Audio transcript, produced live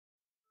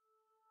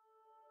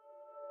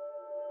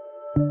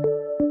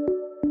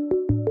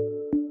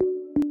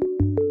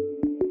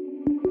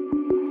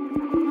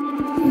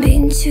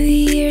2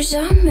 years,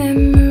 our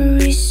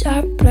memories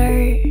are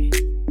blurred.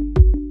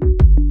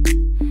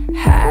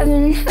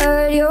 Haven't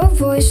heard your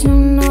voice, no,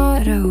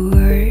 not a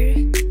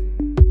word.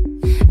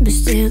 But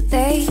still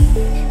they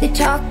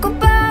talk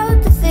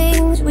about the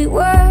things we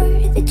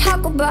were. They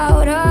talk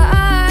about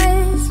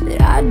us,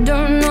 but I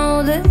don't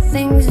know the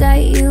things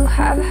that you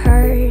have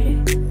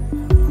heard.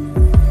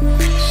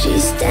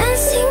 She's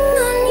dancing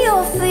on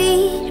your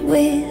feet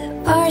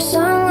with our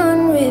song on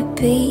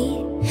repeat.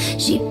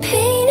 She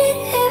painted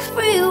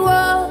every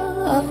wall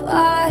of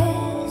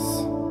us.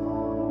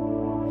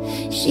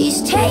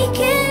 She's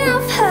taken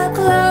off her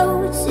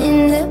clothes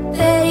in the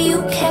bed,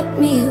 you kept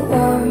me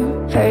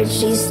warm. Heard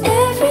she's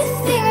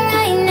everything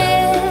I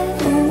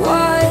never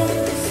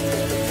was.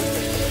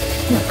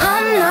 No,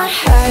 I'm not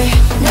her,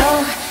 no,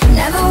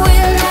 never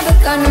will, never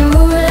gonna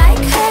move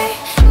like her.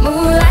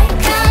 Move like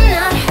I'm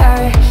not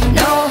her,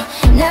 no,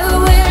 never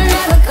will,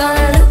 never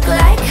gonna look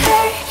like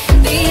her.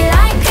 Be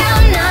like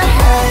I'm not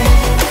her.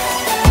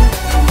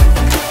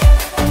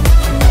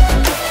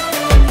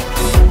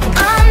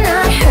 I'm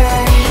not her,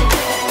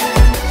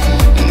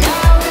 no,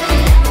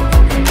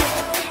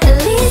 at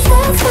least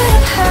that's what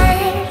I've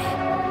heard.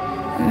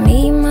 Me,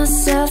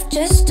 myself,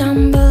 just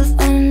stumbled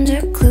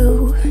under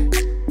glue.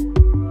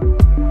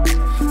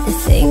 The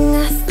thing I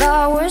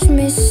thought was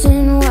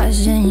missing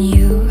wasn't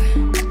you.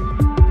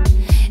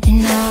 And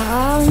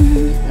now I'm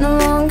no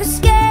longer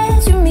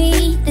scared to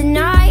meet the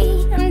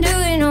night. I'm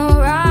doing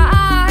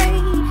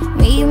alright.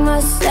 Me,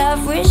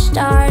 myself, we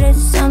started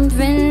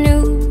something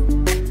new.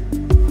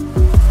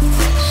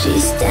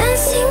 She's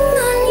dancing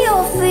on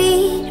your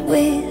feet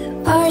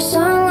with our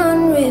song on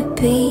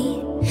repeat.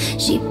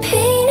 She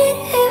painted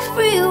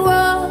every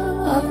wall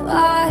of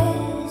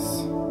us.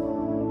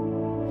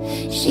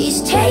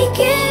 She's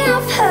taken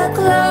off her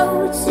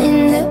clothes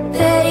in the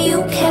bed,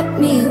 you kept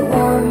me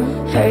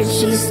warm. Heard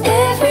she's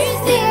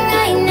everything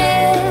I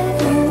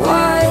never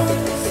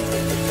was.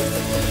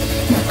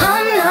 No,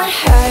 I'm not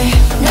her,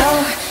 no,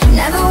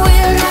 never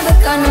will, never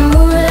gonna